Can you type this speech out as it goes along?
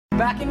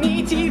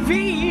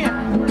BalconyTV.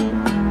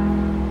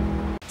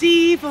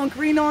 Steve on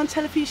Greenon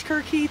Telefish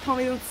Kirky,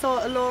 Tommy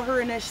saw a law her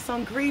in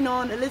son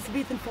Greenon,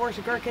 Elizabethan Fort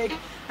of Gurkig.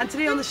 And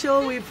today on the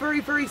show we have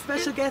very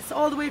special guests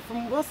all the way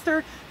from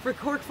Worcester for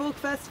Cork Folk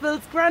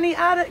Festival's Granny's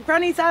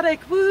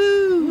Attic.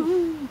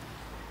 Woo!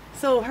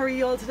 So how are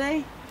you all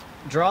today?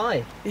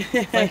 Dry.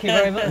 Thank you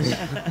very much.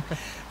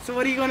 So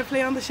what are you going to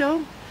play on the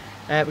show?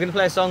 We're going to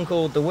play a song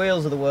called The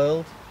Wheels of the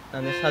World,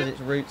 and this has its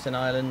roots in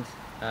Ireland.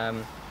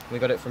 We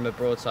got it from a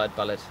broadside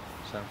ballad.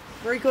 So.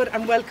 Very good,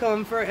 and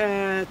welcome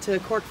to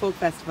Cork Folk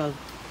Festival.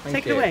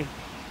 Take it away.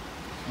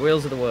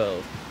 Wheels of the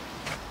World.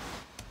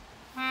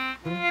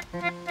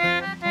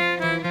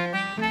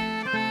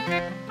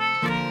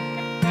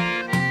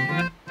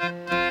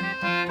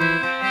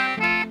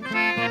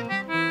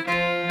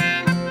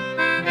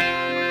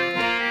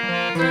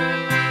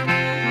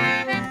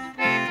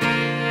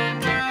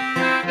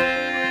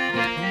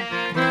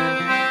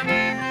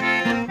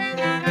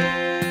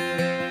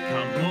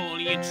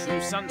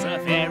 Sons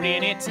of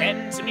Erin,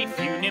 attend to me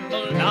few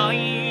nimble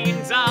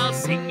lines. I'll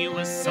sing you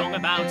a song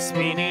about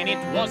spinning. It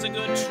was a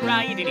good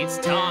trade in its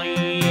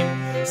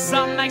time.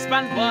 Some they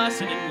span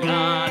worsted and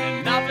yarn,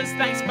 and others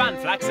they span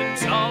flax and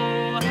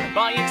tow.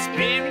 By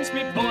experience,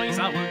 me boys,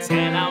 I will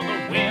tell how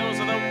the wheels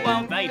of the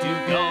world they do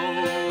go.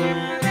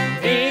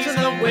 These are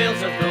the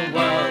wheels of the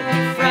world,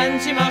 my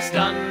friends, you must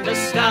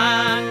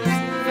understand.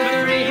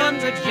 For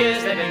 300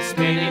 years they've been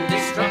spinning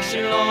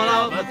destruction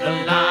all over the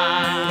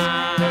land.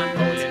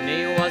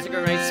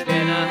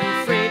 Spinner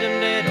and freedom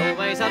did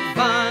always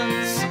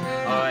advance.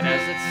 O'er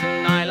deserts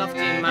and high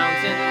lofty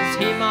mountains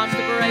he marched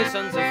the brave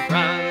sons of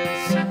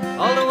France.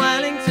 All the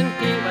Wellington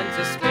he went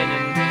to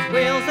spinning, his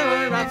wheels they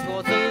were at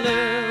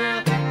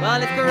Waterloo.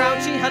 Well, if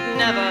Grouchy had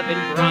never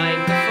been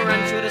bribed, the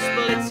French would have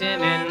split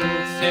him in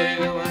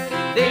two.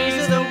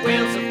 These are the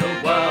wheels of the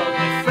world,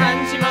 my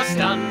friends, you must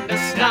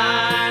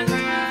understand.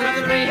 For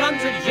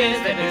 300 years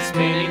they've been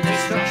spinning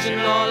destruction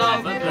all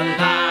over the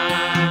land.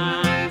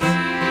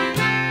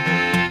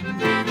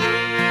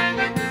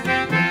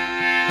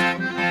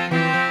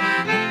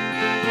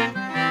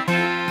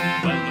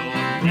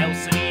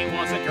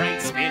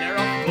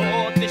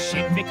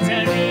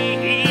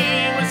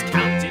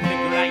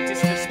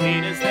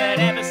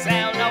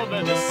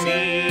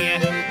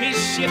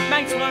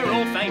 Shipmates were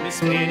all famous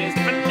spinners.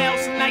 For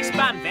Nelson they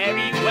span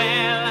very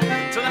well,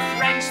 till the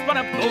French spun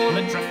a ball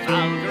at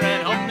Trafalgar,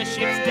 and on the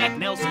ship's deck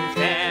Nelson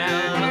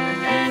fell.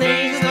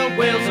 These are the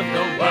wheels of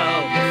the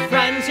world, my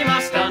friends, you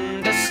must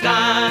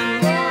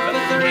understand.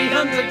 For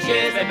 300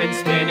 years they've been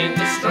spinning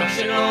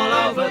destruction all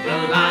over the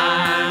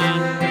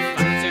land. The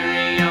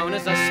factory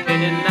owners are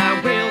spinning their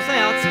wheels, they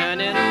are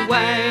turning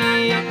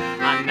away,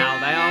 and now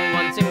they are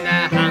wanting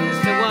their hands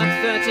to work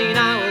 13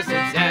 hours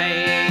a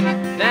day.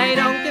 They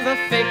don't give a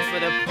fig for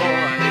the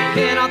poor,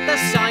 they hear not the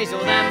sighs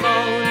or their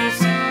moans.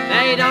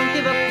 They don't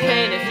give a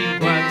pin if you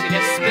work till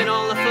you spin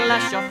all the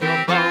flesh off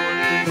your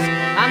bones.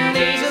 And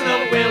these are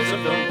the wheels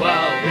of the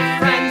world, my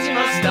friends, you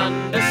must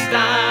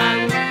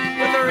understand.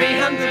 For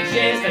 300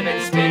 years they've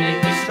been spinning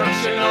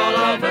destruction all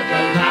over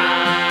the land.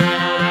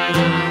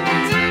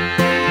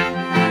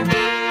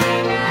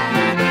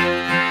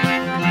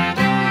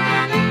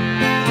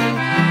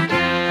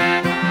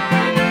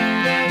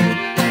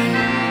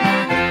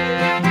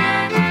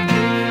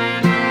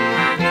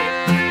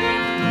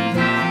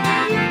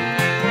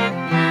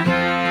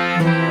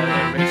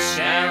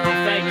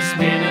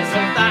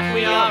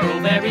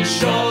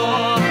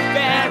 Sure,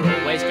 they're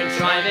always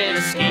contriving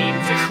a scheme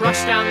to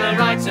crush down the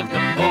rights of the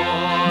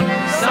poor.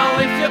 So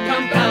if you're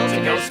compelled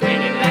to go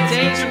spinning, let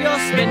each of your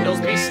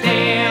spindles be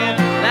steel.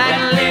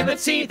 Let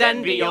liberty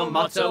then be your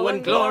motto,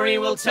 and glory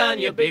will turn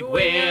your big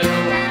wheel.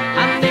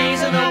 And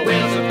these are the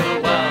wheels of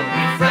the world,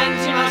 my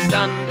friends, you must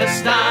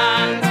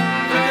understand.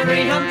 For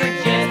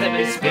 300 years they've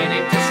been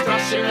spinning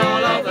destruction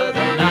all over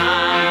the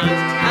land.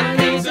 And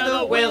these are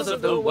the wheels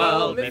of the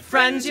world, my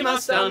friends, you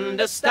must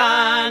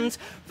understand.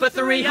 For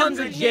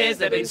 300 years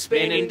they've been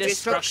spinning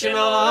destruction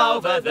all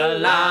over the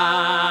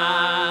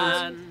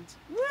land.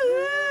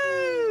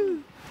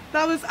 Woo!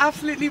 That was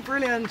absolutely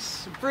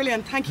brilliant.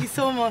 Brilliant. Thank you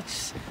so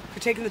much for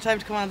taking the time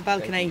to come on the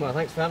balcony. Well,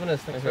 thanks for having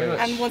us. Thanks very much.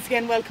 And once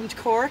again, welcome to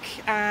Cork.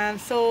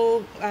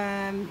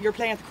 You're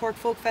playing at the Cork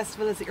Folk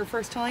Festival. Is it your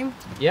first time?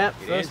 Yeah,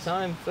 first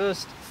time.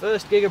 First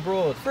gig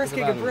abroad. First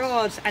gig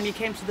abroad, and you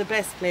came to the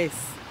best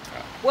place.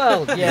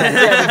 Well, yeah, we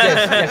did,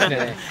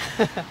 definitely.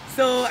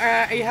 So,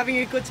 are you having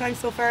a good time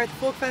so far at the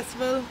Folk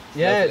Festival?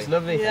 Yeah, it's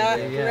lovely. Yeah,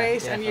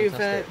 great. Yeah, and you've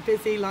a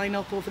busy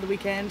line-up over the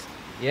weekend.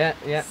 Yeah.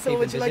 So,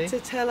 would you like to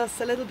tell us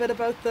a little bit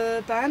about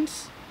the band?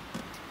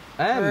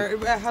 Or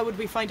how would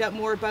we find out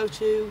more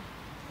about you?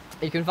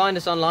 You can find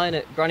us online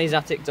at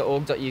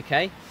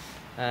granny'sattic.org.uk.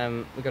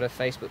 We've got a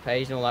Facebook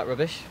page and all that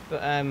rubbish.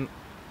 But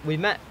we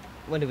met,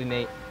 when did we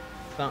meet?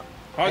 About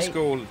high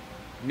school,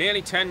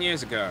 nearly 10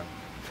 years ago.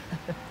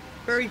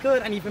 Very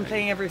good, and you've been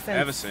playing ever since?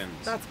 Ever since.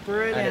 That's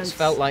brilliant. And it's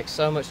felt like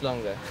so much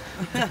longer.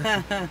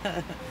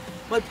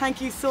 Well, thank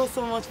you so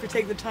much for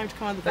taking the time to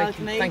come on the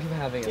balcony. Thank you for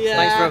having us. Yeah.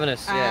 Thanks for having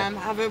us.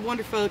 Have a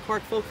wonderful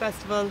Cork Folk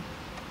Festival.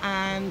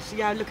 And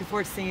yeah, looking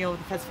forward to seeing you over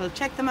the festival.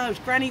 Check them out,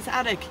 Granny's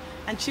Attic,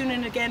 and tune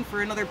in again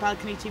for another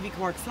Balcony TV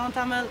Cork. Slán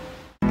Tamil.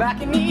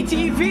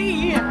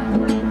 BalconyTV.